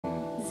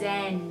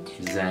Zen.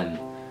 Zen.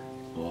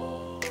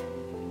 Whoa.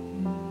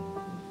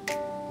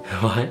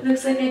 What?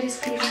 Looks like I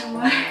just peed in the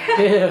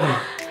water.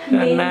 Yeah.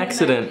 An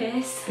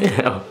accident.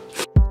 Yeah.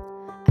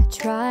 I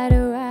try to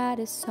write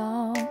a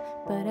song,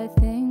 but I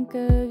think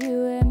of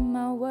you and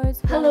my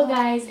words. Hello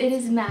guys, it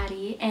is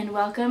Maddie and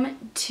welcome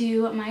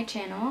to my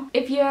channel.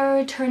 If you're a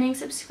returning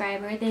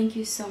subscriber, thank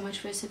you so much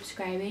for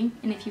subscribing.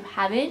 And if you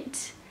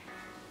haven't,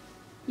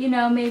 you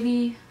know,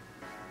 maybe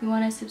you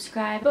want to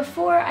subscribe.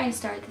 Before I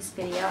start this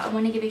video, I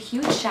want to give a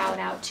huge shout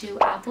out to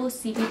Apple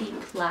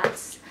CBD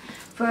Plus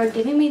for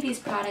giving me these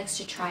products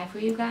to try for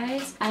you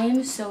guys. I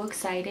am so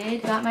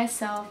excited. Got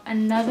myself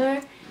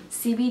another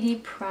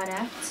CBD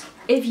product.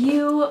 If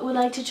you would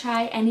like to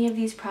try any of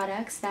these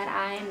products that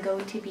I am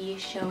going to be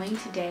showing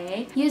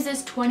today, use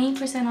this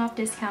 20% off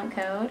discount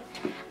code.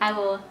 I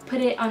will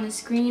put it on the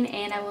screen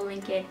and I will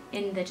link it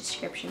in the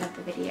description of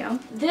the video.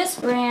 This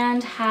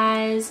brand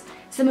has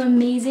some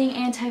amazing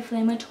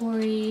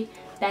anti-inflammatory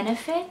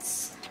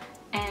benefits,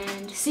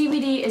 and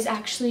CBD is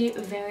actually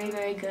very,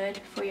 very good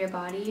for your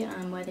body,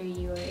 whether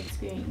you are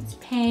experiencing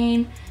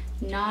pain,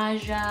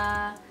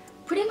 nausea,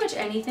 pretty much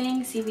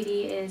anything.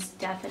 CBD is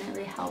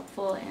definitely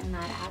helpful in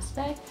that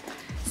aspect.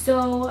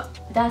 So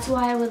that's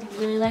why I would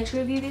really like to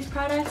review these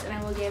products, and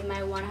I will give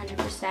my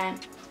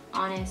 100%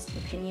 honest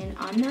opinion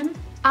on them.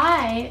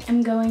 I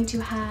am going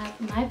to have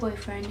my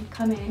boyfriend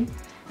come in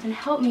and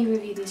help me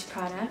review these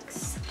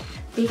products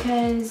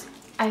because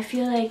I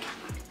feel like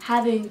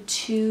having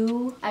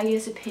two,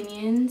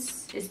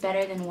 opinions is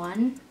better than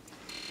one,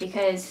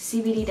 because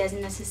CBD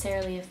doesn't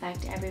necessarily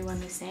affect everyone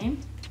the same.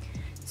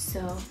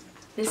 So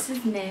this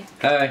is Nick.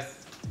 Hi.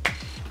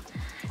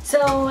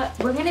 So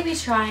we're gonna be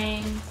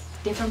trying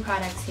different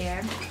products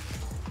here.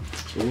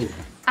 Ooh.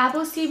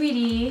 Apple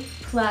CBD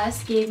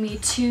Plus gave me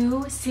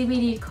 2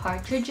 CBD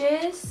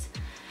cartridges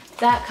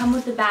that come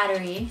with the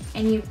battery,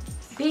 and you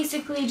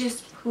basically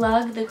just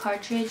plug the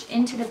cartridge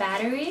into the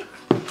battery,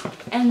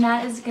 and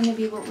that is gonna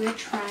be what we're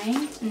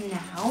trying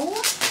now.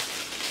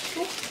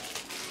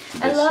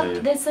 I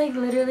love this, like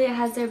literally it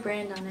has their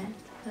brand on it.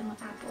 Little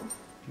Apple.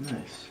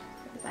 Nice.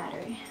 For the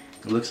battery.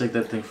 It looks like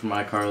that thing from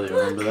iCarly,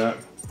 remember that?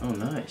 Oh,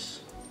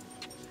 nice.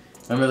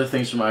 Remember the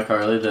things from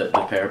iCarly,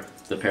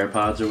 the pear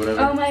pods or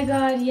whatever? Oh my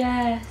god,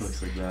 yes.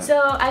 Looks like that. So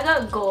I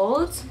got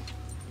gold,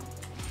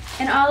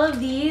 and all of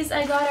these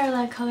I got are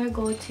like color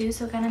gold too,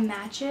 so it kind of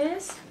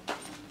matches.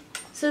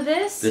 So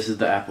this is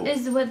the Apple.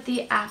 Is what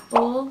the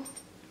Apple.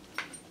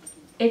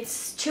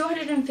 It's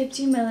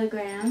 250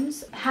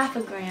 milligrams, half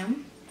a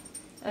gram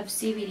of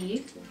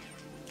CBD.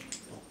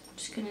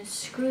 Just gonna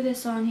screw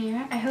this on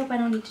here. I hope I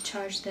don't need to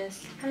charge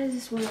this. How does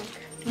this work?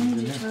 Do I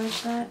need to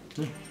charge that?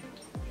 It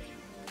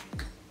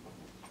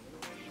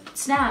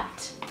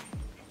snapped.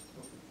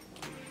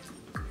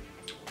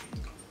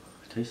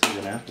 It tastes like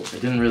an apple.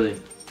 It didn't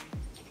really.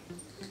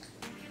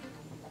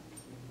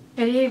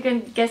 Maybe you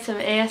can get some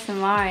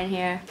ASMR in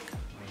here.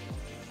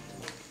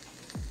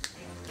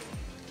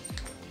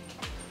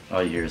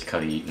 All you hear is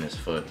Cuddy eating his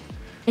foot.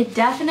 It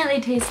definitely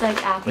tastes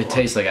like apple. It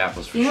tastes like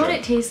apples for sure. You know what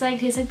it tastes like? It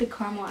tastes like the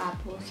caramel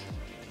apples.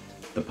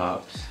 The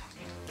pops.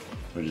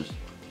 Or just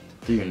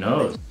through your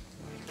nose.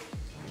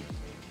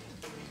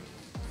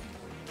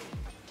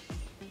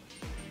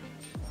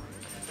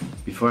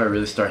 Before I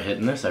really start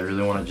hitting this, I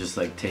really want to just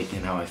like take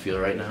in how I feel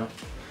right now.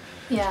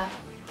 Yeah.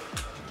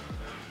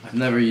 I've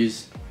never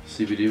used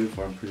CBD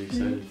before. I'm pretty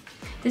excited.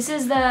 This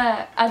is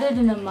the, other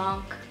than the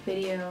Monk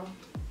video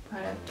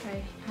product,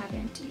 I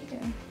haven't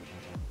either.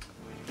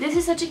 This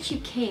is such a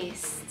cute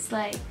case. It's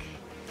like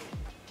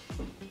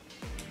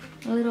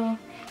a little,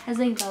 has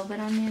like velvet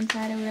on the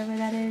inside or whatever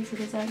that is. It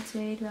is like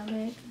suede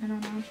velvet, I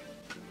don't know.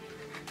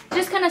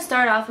 Just kind of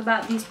start off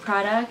about these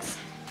products.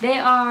 They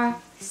are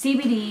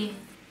CBD,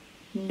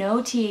 no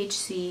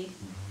THC.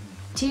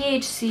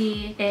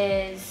 THC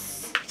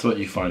is It's what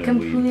you find in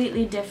weed.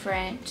 Completely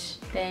different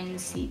than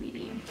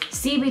CBD.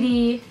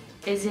 CBD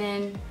is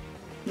in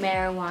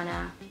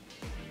marijuana.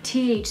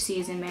 THC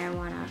is in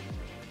marijuana.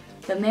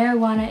 But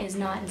marijuana is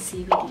not in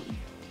CBD.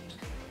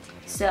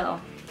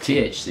 So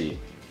THC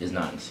is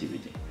not in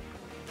CBD,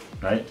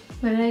 right?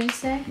 what did I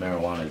just say?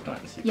 Marijuana is not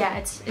in CBD. Yeah,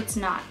 it's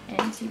not in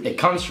CBD. It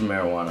comes from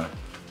marijuana,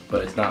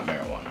 but it's not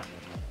marijuana.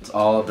 It's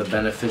all of the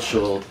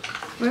beneficial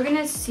We're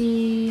gonna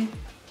see.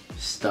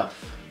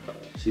 stuff.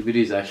 CBD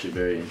is actually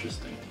very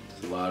interesting.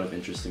 There's a lot of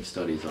interesting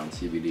studies on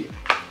CBD.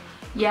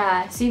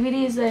 Yeah,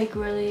 CBD is like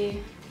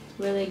really,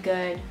 really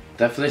good.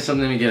 Definitely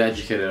something to get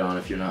educated on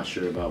if you're not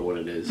sure about what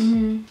it is.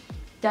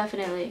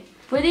 Definitely.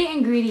 For the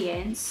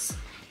ingredients,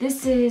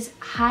 this is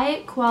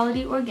high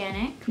quality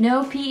organic.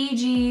 No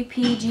PEG,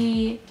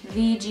 PG,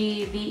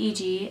 VG,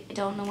 VEG. I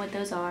don't know what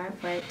those are,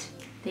 but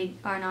they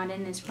are not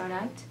in this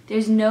product.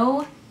 There's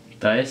no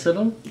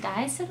Diacetyl?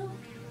 diacetyl?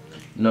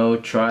 No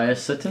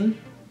triacetin?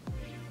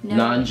 No.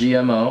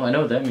 Non-GMO. I know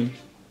what that means.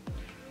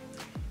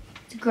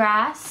 It's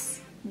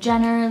grass,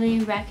 generally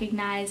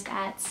recognized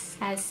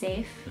as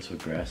safe. That's what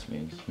grass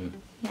means.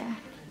 Yeah.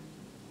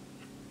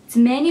 It's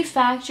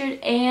manufactured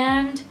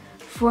and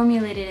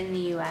formulated in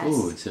the US.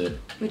 Ooh, it's a...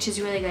 Which is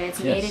really good.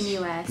 It's yes, made in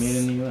the US. Made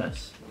in the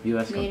US.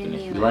 U.S. Made in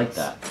company. the We like US.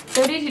 that.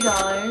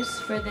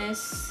 $32 for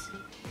this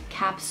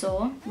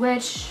capsule,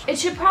 which it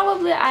should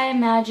probably, I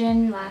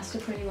imagine, last a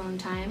pretty long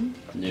time,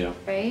 Yeah.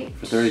 right?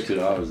 For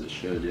 $32 it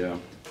should, yeah.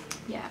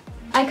 Yeah.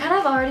 I kind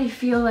of already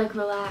feel like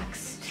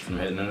relaxed. From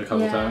hitting it a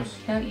couple times?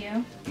 Don't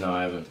you? No,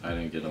 I haven't. I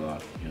didn't get a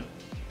lot. Yeah.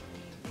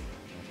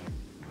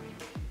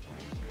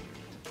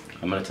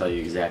 I'm gonna tell you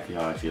exactly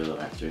how I feel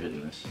after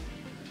hitting this.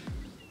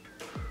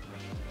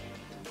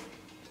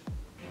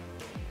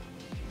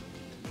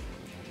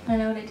 I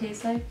know what it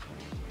tastes like.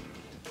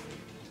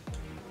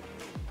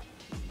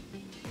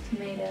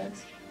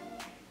 Tomatoes.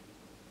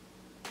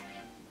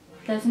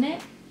 Doesn't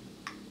it?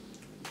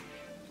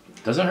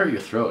 Doesn't hurt your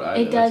throat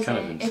either. It That's doesn't.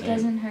 kind of insane. It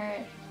doesn't hurt.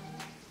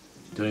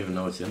 Don't even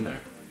know what's in there.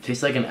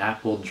 Tastes like an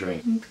apple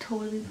drink. I'm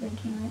totally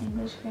thinking my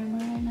English grammar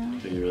right now.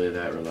 Are you really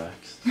that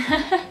relaxed?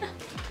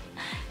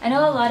 I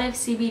know a lot of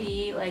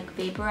CBD like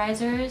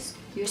vaporizers,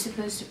 you're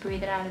supposed to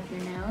breathe it out of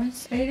your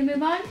nose. Ready to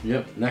move on?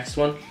 Yep. Next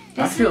one.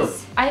 I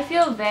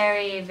feel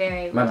very,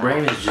 very relaxed. My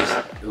brain is just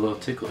a little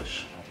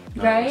ticklish.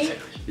 Not Right? really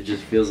ticklish. It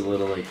just feels a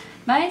little like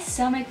My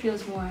stomach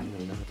feels warm.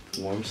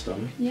 warm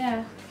stomach.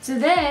 Yeah. So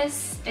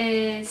this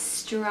is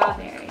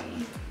strawberry.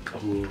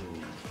 Ooh.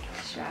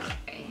 Strawberry.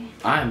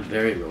 I'm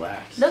very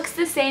relaxed. Looks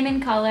the same in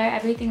color.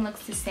 Everything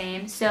looks the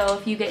same. So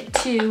if you get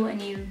two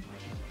and you,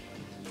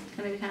 it's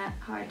gonna be kind of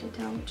hard to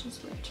tell which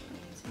is which.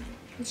 But it's fine.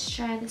 Let's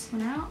try this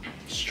one out.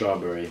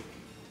 Strawberry.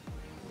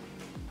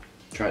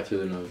 Try it through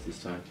the nose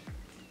this time.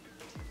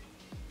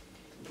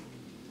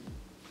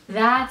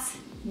 That's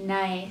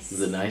nice.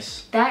 Is it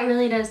nice? That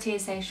really does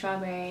taste like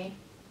strawberry.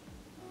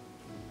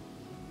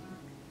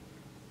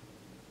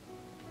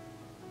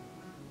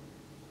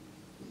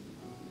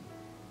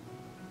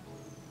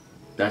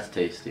 That's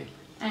tasty.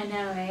 I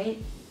know, right?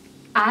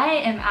 I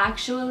am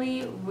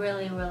actually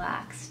really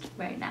relaxed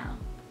right now.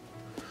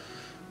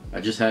 I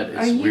just had, it's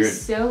Are you weird.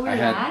 so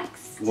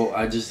relaxed?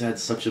 I just had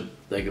such a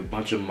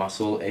bunch of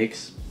muscle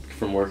aches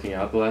from working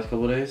out the last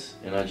couple of days,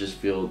 and I just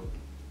feel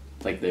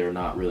like they're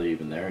not really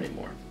even there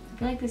anymore. I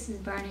feel like this is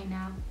burning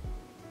now.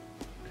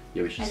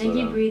 Yeah, we should I slow think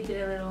you down. breathed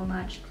it a little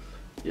much.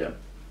 Yeah.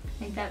 I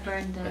think that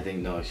burned I it.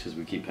 think no, it's because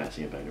we keep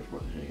passing it back and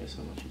forth and hitting it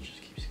so much it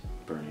just keeps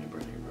burning and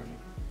burning and burning.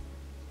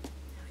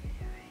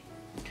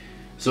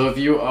 So if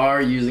you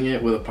are using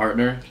it with a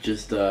partner,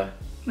 just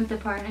With a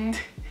partner?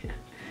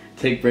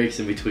 take breaks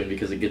in between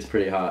because it gets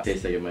pretty hot.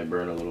 Tastes like it might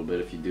burn a little bit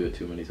if you do it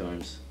too many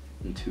times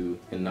and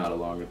not a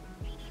long.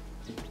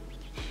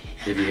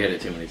 If you hit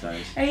it too many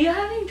times. Are you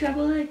having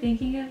trouble like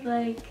thinking of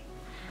like?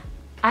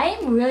 I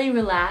am really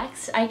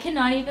relaxed. I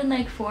cannot even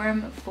like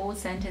form full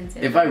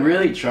sentences. If I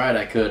really tried,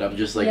 I could. I'm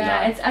just like Yeah,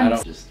 not. it's- I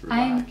don't just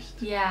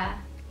relaxed. Yeah,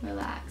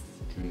 relaxed.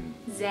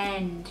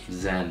 Zen.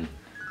 Zen.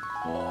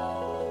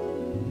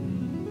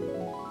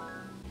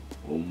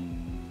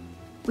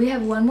 We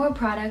have one more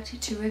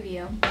product to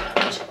review,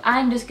 which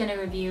I'm just gonna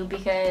review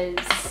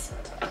because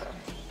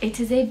it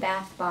is a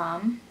bath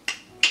bomb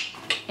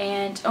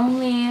and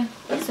only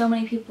so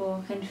many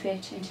people can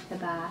fit into the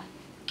bath.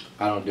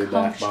 I don't do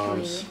bath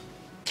comfortably. bombs.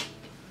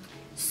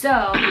 So,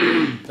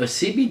 A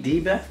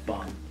CBD bath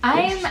bomb.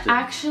 I am Interesting.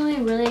 actually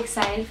really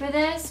excited for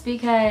this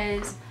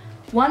because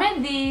one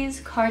of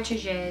these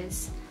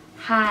cartridges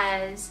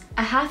has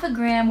a half a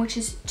gram, which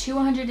is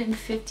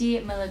 250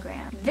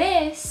 milligrams.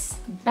 This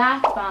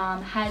bath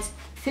bomb has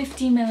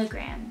 50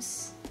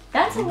 milligrams.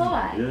 That's a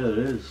lot. Yeah, it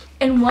is.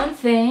 And one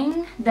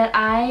thing that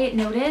I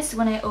noticed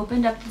when I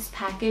opened up this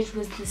package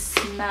was the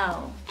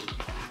smell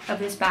of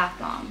this bath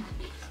bomb.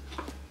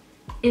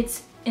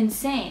 It's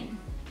insane.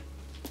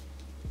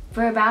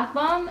 For a bath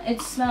bomb,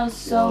 it smells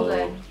so Whoa.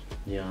 good.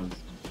 Yeah.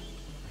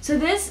 So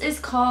this is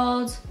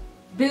called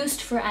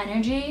Boost for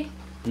Energy.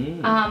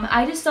 Mm.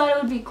 I just thought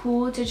it would be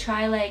cool to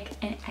try like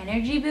an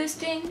energy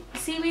boosting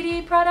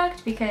CBD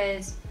product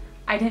because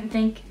I didn't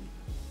think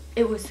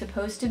it was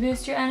supposed to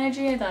boost your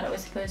energy. I thought it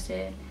was supposed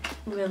to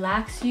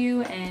relax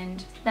you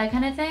and that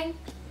kind of thing.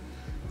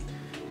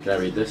 Can I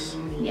read this?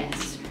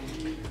 Yes.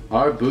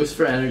 Our Boost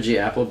for Energy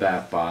Apple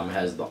Bath Bomb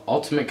has the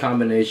ultimate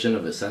combination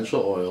of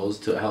essential oils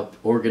to help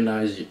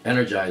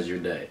energize your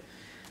day.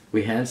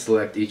 We hand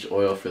select each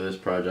oil for this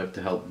project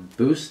to help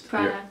boost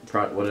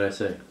what did I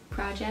say?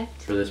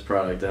 Project. For this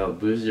product to help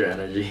boost your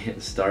energy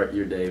and start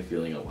your day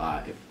feeling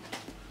alive.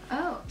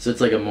 Oh. So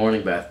it's like a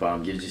morning bath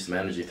bomb, gives you some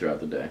energy throughout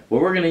the day.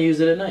 Well, we're gonna use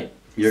it at night.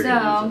 You're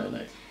gonna use it at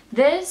night.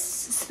 This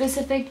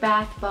specific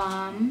bath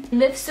bomb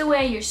lifts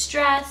away your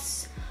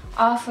stress,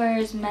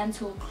 offers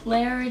mental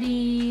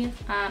clarity.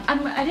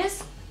 I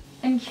just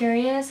am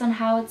curious on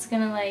how it's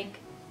gonna like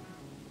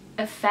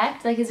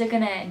affect, like is it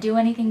gonna do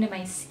anything to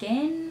my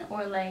skin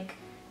or like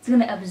it's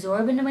gonna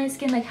absorb into my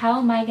skin? Like how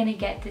am I gonna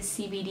get this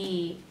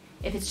CBD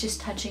if it's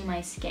just touching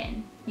my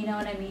skin? You know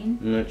what I mean?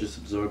 Not just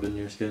absorb in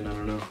your skin, I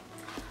don't know.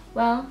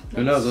 Well,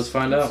 Who knows? Let's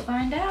find out. Let's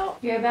find out.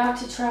 You're about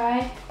to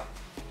try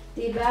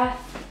the bath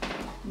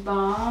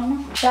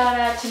bomb. Shout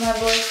out to my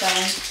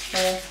boyfriend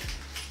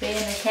for being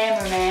the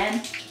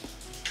cameraman.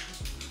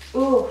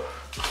 Ooh,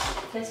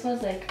 this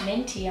smells like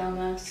minty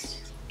almost.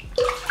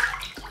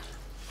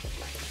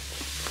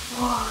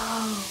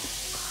 Whoa.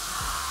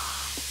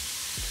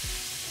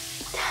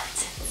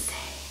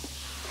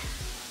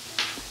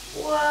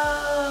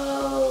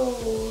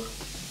 Whoa!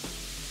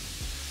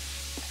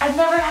 I've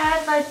never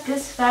had like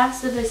this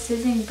fast of a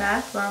sizzling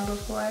bath bomb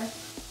before.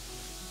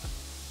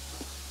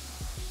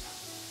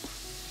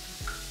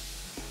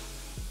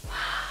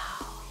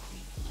 Wow.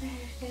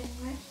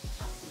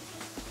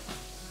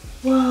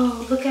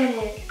 Whoa, look at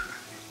it.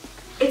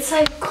 It's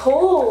like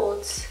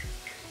cold.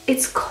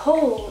 It's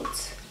cold.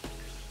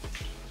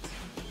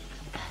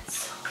 That's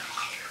so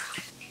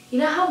weird. You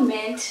know how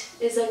mint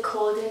is like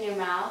cold in your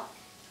mouth?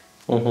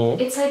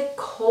 Mm-hmm. It's like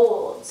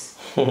cold.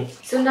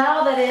 So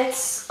now that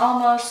it's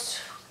almost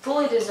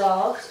fully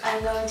dissolved,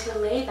 I'm going to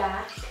lay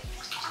back,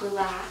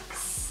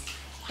 relax,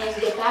 and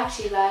get back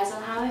to you guys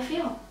on how I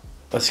feel.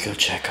 Let's go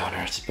check on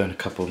her. It's been a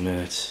couple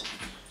minutes.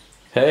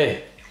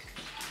 Hey,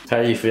 how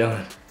are you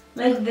feeling?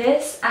 Like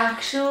this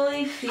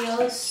actually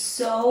feels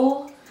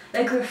so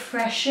like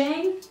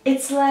refreshing.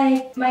 It's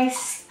like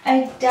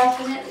I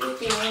definitely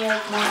feel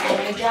like more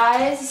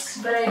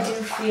energized, but I do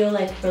feel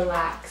like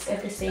relaxed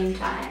at the same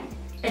time.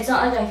 It's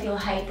not like I feel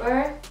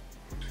hyper.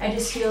 I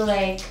just feel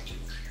like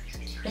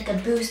a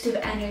boost of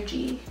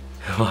energy.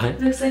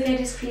 What? Looks like I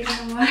just peed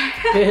in the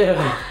water.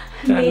 Yeah,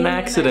 had an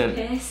accident.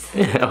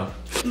 Yeah.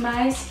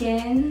 My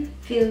skin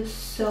feels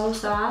so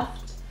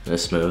soft.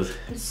 It's smooth.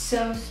 It's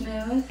so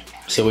smooth.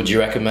 So would you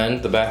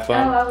recommend the bath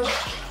bomb? Oh, I would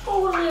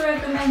totally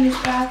recommend this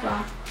bath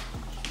bomb.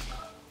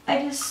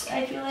 I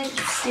feel like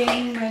it's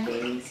staining my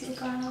bathing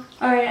suit on.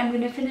 Alright, I'm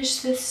gonna finish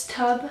this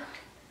tub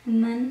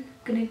and then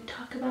gonna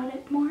talk about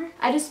it more.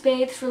 I just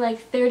bathed for like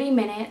 30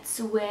 minutes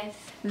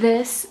with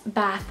this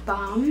bath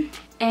bomb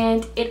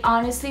and it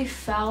honestly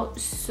felt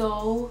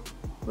so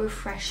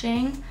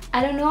refreshing.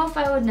 I don't know if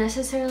I would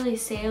necessarily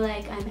say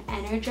like I'm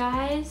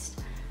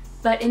energized,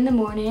 but in the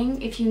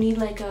morning if you need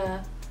like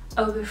a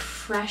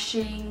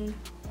refreshing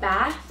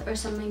bath or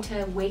something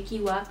to wake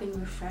you up and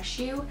refresh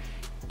you,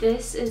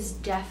 this is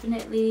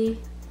definitely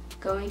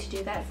going to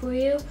do that for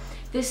you.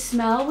 This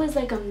smell was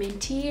like a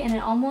minty and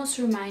it almost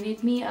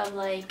reminded me of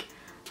like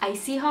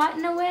icy hot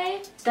in a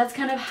way. That's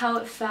kind of how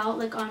it felt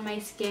like on my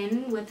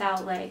skin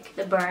without like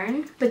the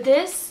burn. But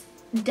this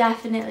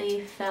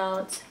definitely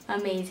felt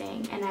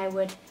amazing and I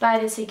would buy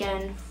this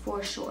again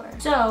for sure.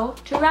 So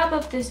to wrap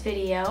up this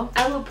video,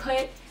 I will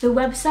put the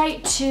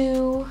website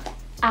to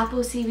Apple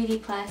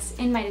CBD Plus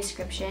in my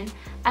description,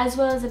 as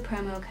well as a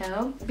promo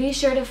code. Be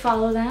sure to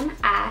follow them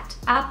at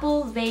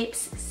Apple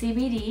Vapes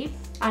CBD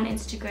on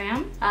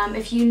Instagram.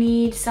 If you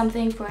need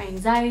something for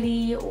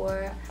anxiety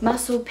or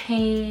muscle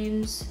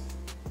pains,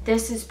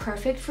 this is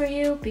perfect for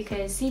you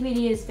because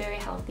CBD is very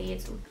healthy.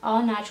 It's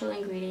all natural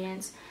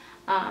ingredients.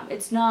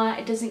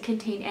 It doesn't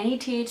contain any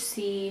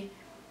THC,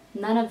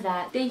 none of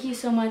that. Thank you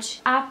so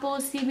much, Apple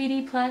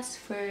CBD Plus,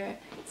 for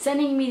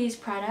sending me these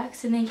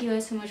products, and thank you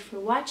guys so much for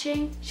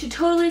watching. You should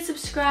totally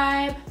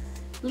subscribe,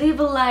 leave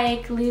a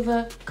like, leave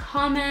a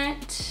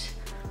comment.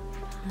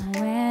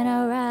 When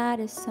I write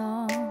a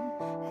song,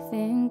 I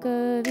think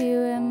of you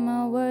and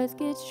my words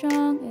get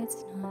strong.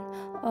 It's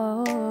not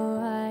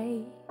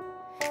alright,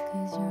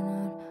 'cause you're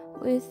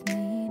not with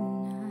me.